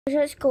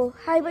Let's go.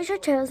 Hi, what's your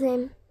child's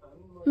name?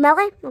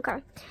 Millie?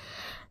 Okay.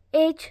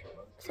 Age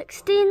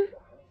 16.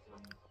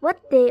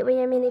 What date will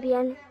your mini be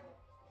in?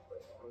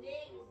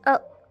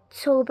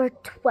 October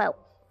 12th.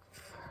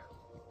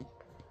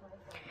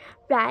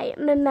 Right,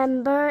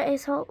 remember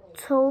it's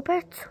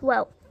October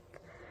 12th.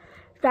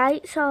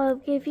 Right, so I'll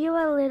give you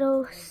a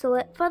little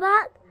slip for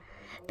that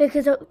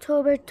because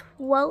October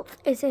 12th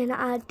is in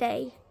a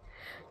day.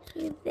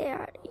 So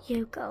there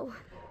you go.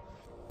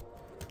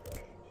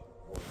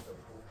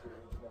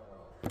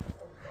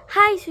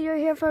 Hi, so you're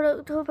here for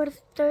October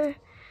 3rd.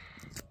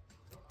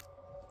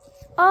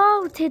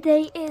 Oh,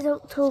 today is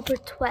October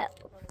 12th.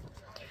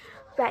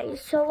 Right,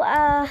 so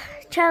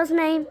child's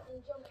name?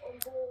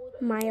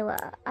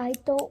 Mila. I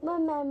don't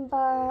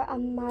remember a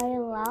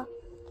Mila.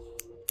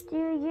 Do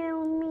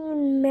you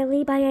mean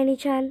Millie by any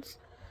chance?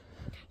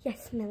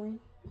 Yes, Millie.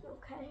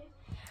 Okay.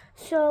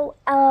 So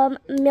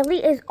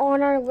Millie is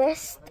on our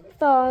list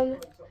from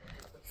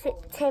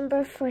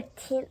September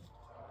 14th.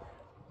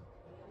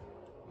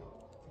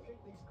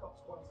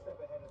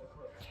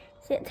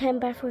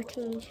 September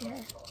 14th,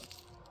 yeah.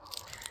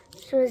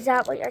 So is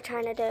that what you're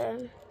trying to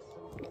do?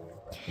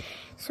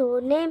 So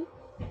name,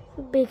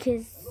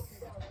 because,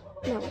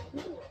 no.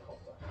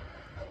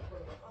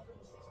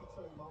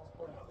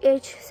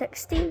 Age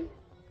 16.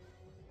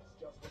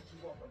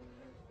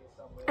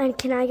 And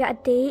can I get a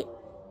date?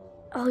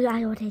 Oh yeah,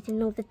 I already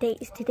know the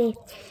dates today.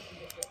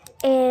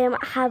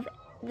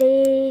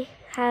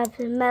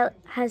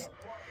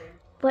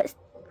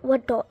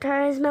 What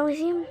doctor is Millie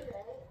seeing?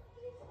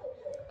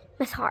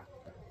 Miss Hart.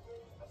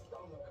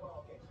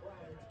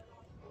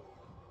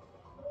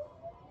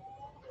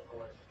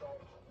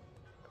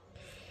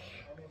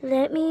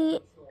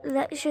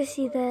 Let's just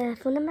see the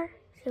phone number.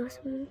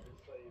 92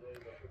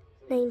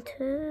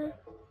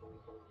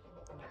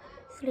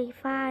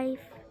 35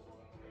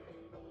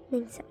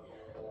 97.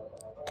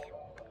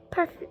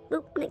 Perfect.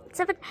 Oop,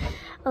 97.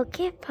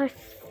 Okay,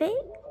 perfect.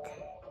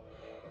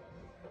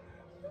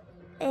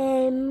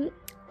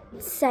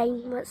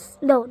 Sign was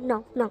no.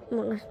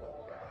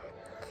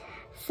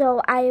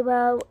 So I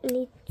will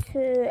need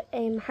to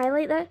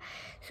highlight that.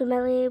 So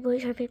Millie,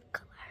 what's your favorite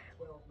color?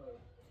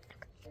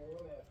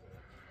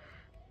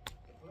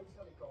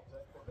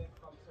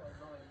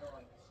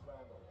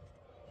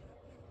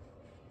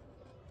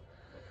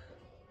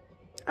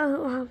 Oh,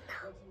 no.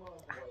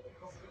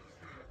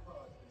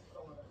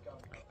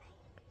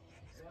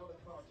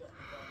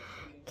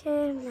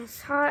 Okay,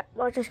 Miss Hart.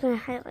 We're just gonna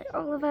highlight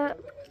all of it.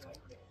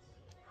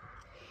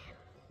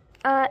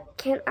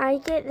 Can I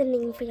get the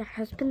name for your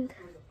husband?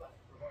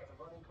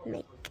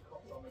 Mike.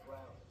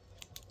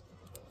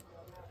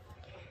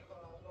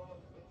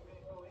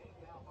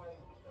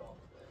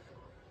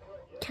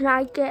 Can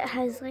I get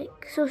his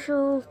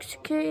social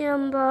security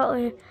number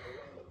or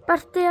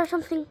birthday or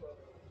something?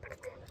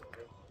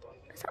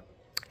 What's up?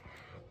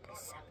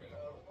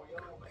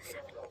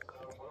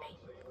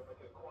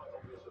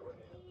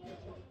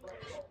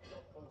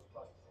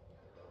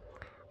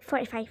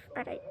 45,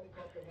 alright.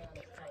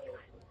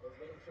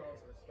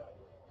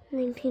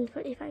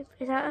 1945,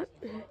 is that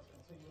it?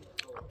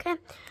 Okay.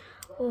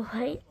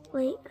 Alright,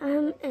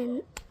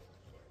 in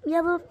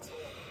yellow.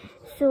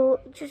 So,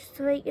 just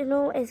to let you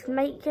know, is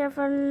Mike here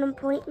for an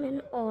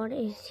appointment or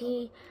is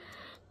he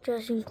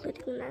just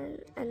including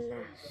in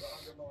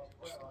this?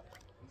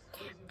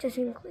 Just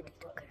included,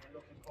 okay.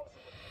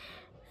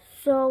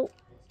 So,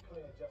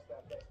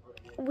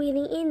 we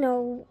need to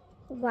know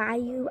why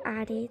you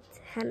added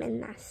him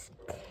in this.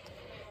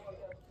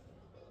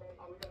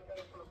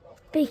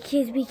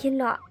 Because we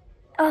cannot.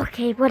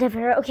 Okay,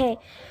 whatever, okay.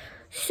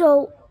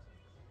 So,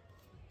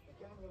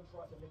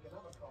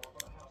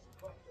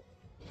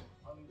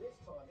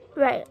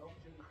 right.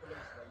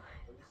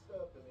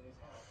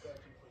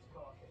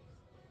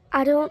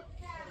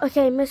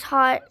 Okay, Miss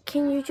Hart,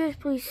 can you just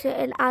please sit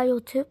in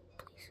aisle 2,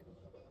 please?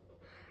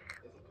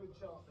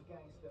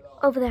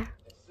 Over there,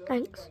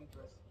 thanks.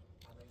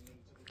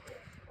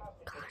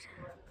 God.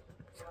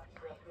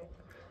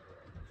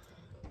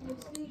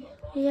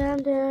 Yeah,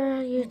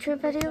 the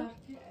YouTube video. Okay.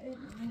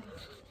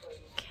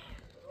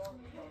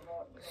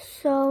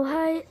 So,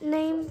 her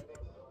name,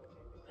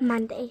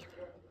 Mandy.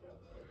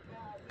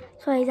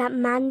 So, is that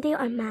Mandy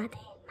or Maddie?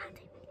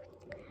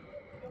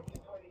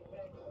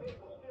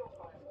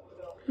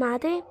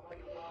 Maddie,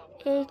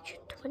 age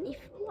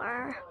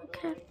 24,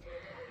 okay.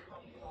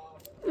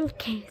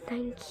 Okay,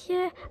 thank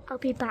you. I'll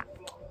be back.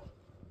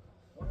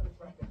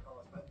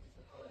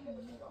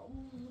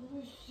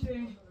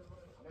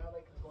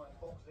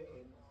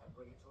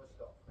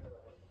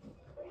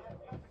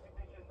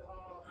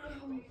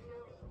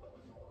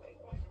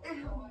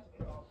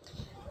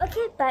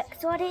 Okay, back.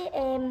 Sorry.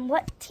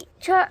 What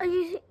teacher are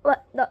you using?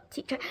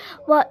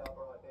 What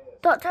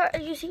doctor are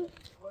you using?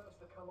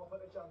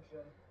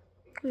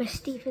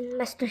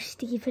 Mr.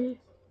 Stephen.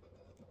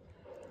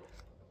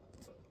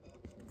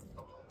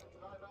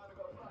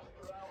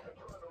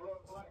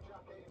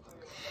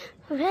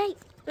 Right,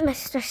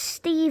 Mr.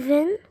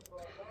 Stephen.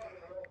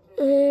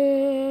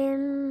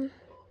 Can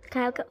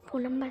I get a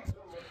phone number?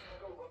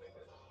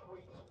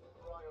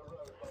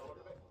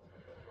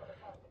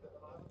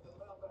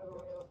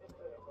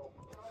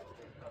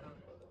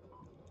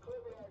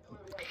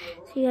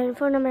 So your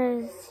phone number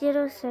is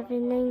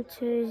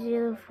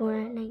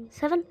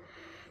 07920497.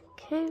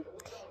 Okay.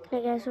 Can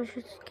I get a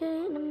social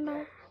security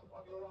number?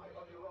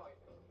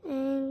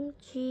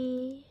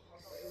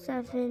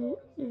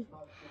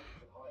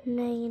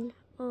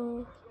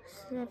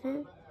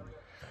 NG7907.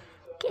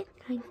 Okay,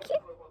 thank you.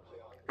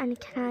 And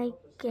can I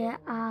get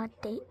a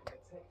date?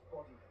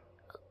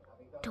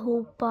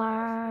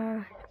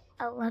 October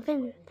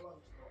 11th.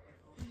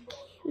 Okay.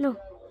 No.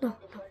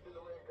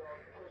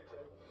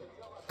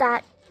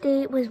 That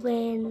date was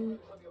when...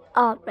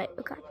 Oh, right,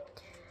 okay.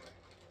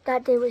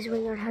 That day was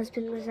when your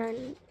husband was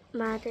on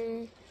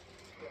Mandy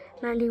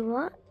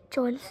what?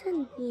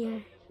 Johnson?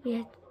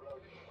 Yeah,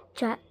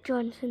 Jack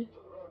Johnson.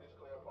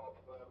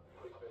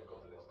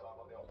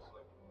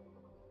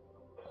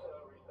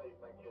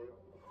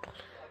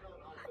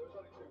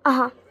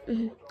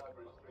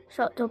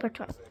 So October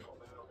 12th.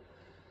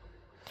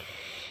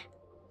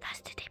 That's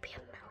the debut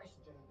of Millie.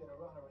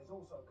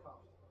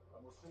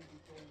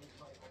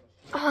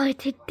 Oh,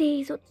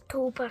 today's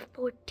October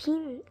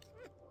 14th.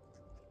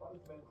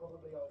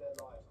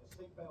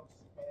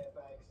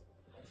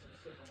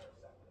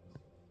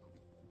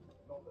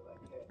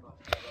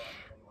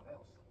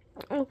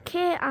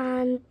 Okay,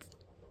 and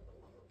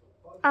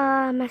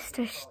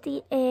Mr.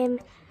 Steve,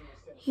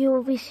 you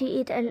will be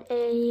seated in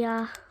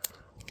area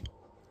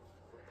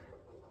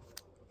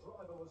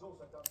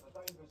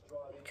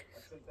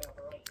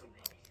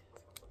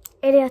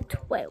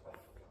 12.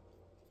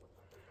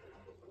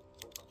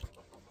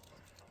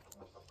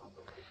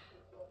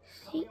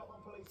 Seat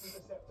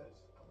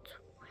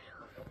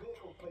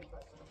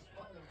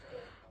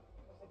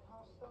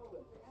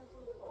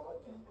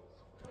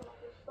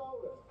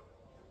 12.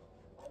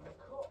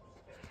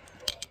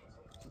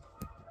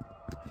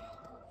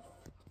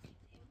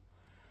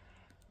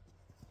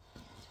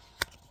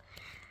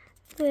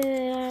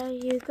 There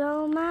you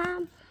go,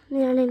 Mom.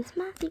 Your name's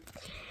Matthew.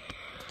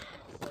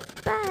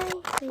 Bye.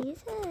 See you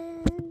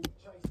soon.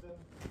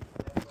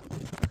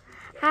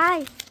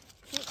 Hi.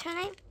 What's your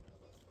name?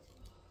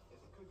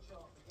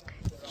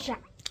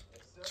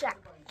 Jack.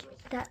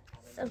 That's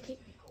okay.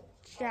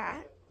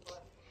 Jack.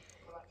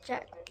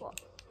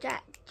 What?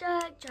 Jack.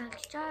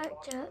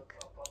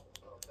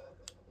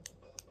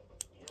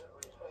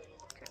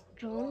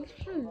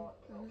 Johnson.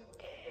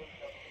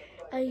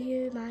 Are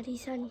you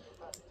Maddie's son?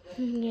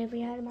 Yeah,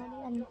 we are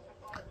Maddie.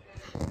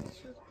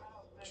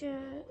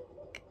 Jack.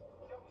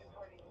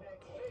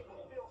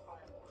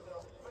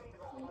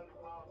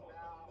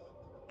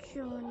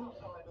 Johnson.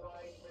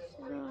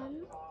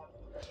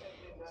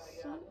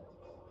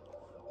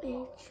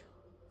 Age.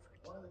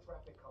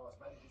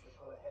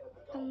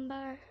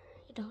 Number.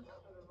 You don't know.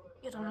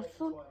 You don't have a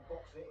phone.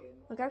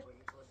 Okay.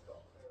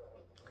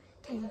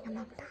 Tell your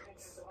mom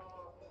that's.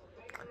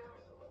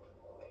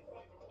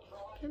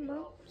 Your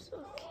mom's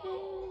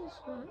okay.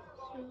 So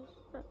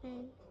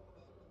something.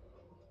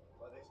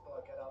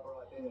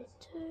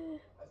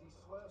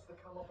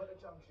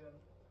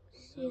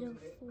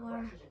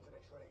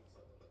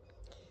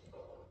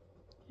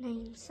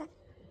 20496.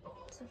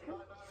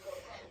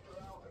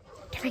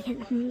 Can I get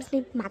the mom's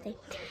name?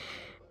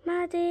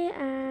 Maddie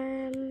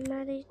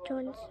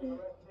Johnson.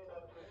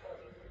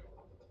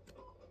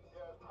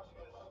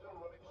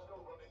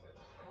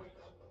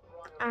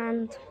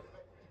 And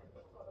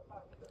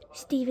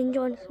Stephen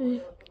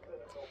Johnson.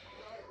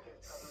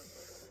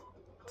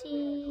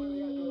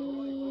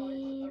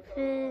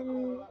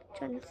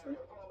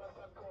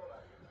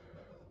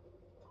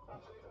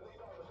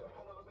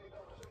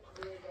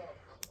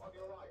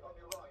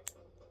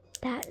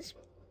 That's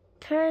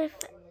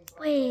perfect.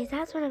 Wait,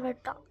 that's one of our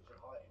dogs.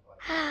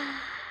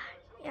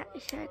 Yeah,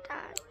 you said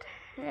that.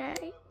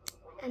 Right.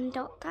 And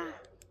Doctor.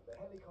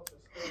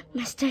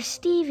 Mr.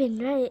 Stephen,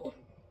 right?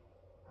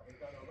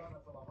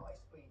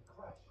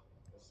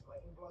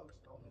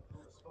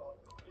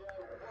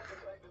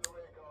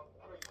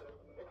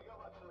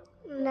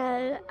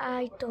 No,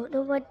 I don't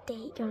know what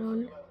date you're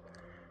on.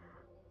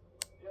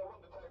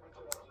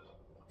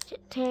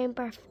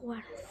 September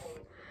 4th.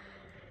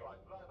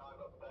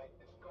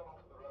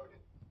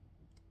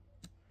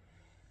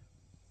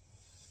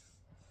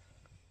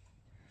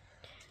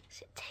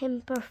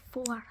 September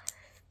 4th.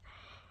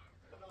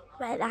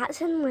 Right,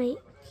 that's in like...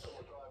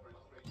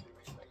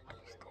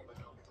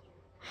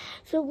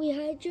 So we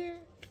had your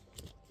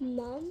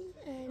mum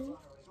and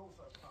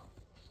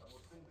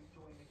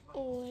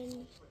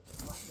on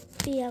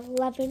the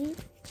 11th,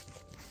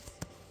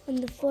 on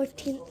the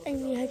 14th,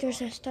 and we had your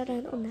sister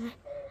on the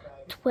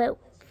 12th.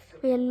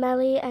 We had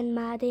Millie and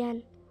Maddie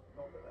and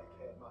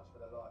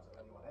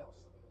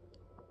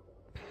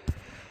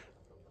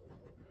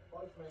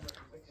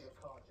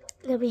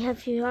then we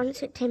have you on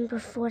September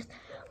 4th,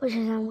 which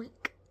is a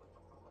week.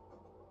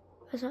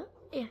 Is that?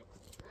 Yeah.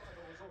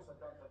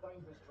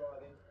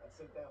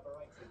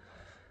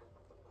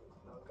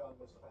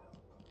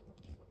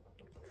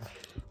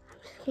 I'm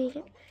just gonna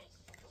get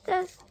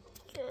this.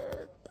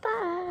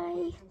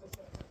 Goodbye.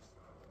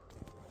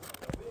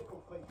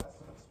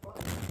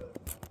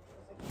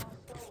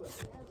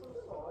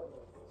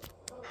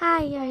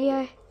 Hi, you're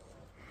here.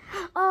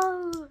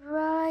 Oh,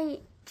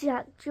 right.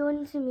 Jack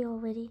Jones and me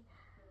already.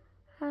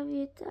 Have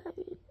you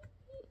done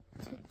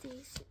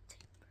today's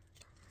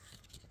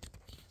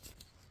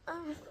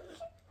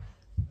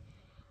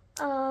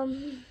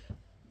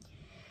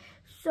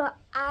so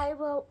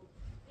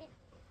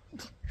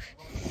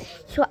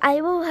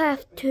I will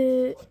have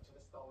to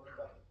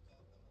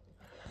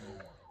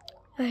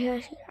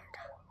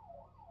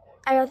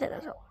I don't think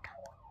that's all.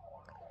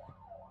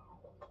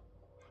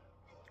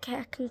 Okay,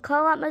 I can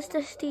call up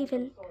Mr.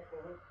 Stephen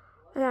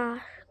and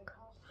ask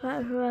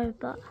about the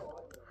robot.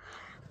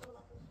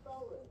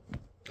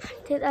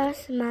 Take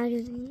us a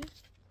magazine,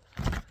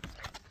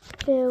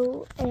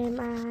 fill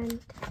and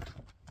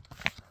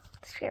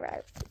script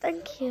out.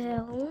 Thank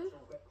you.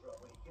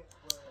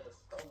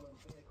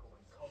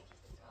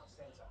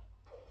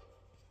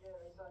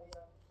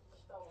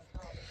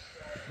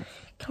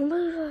 Can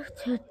we have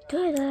to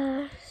do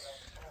this?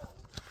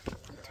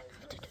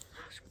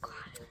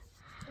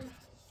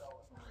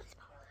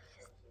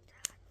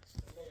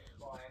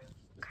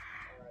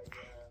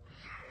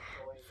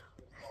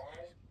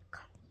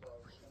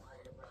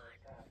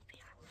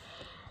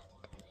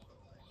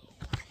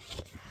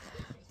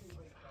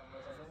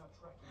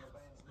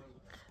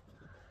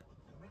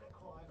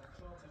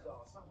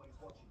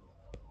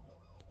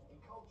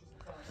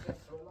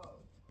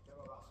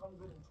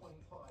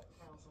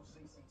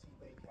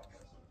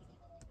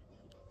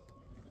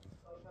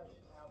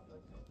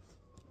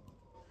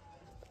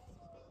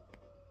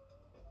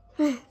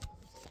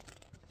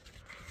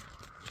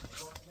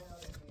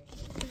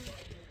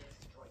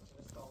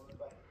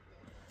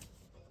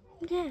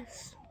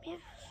 Yes, yes,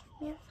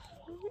 yes,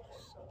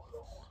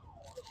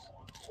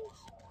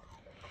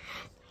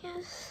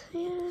 yes,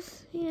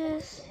 yes, yes,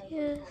 yes,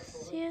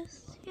 yes,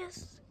 yes,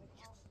 yes.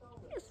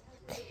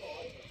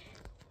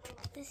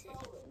 This is,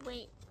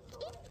 wait,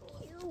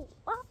 you,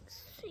 what?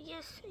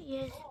 Yes,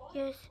 yes,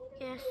 yes,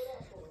 yes.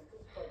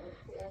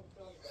 Yes,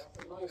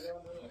 yes,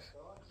 yes.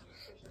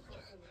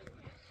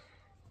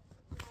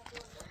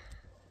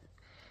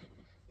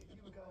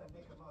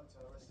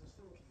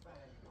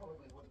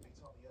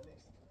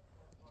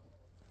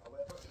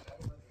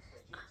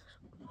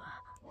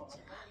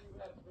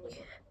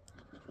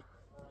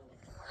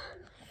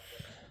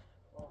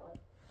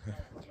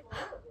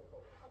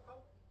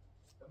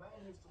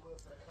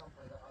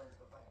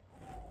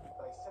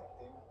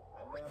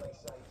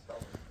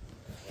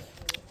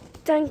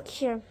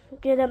 Thank you.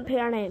 Didn't put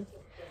your name.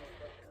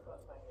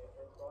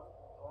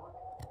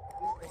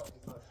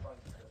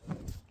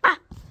 Ah.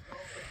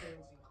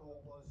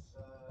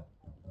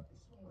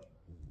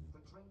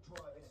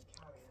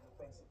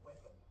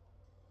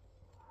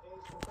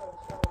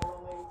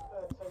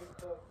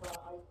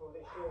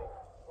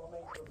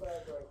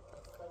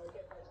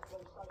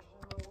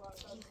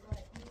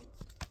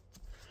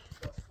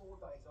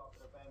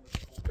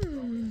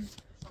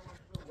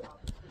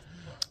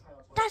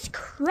 That's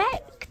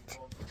correct.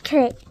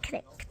 Correct.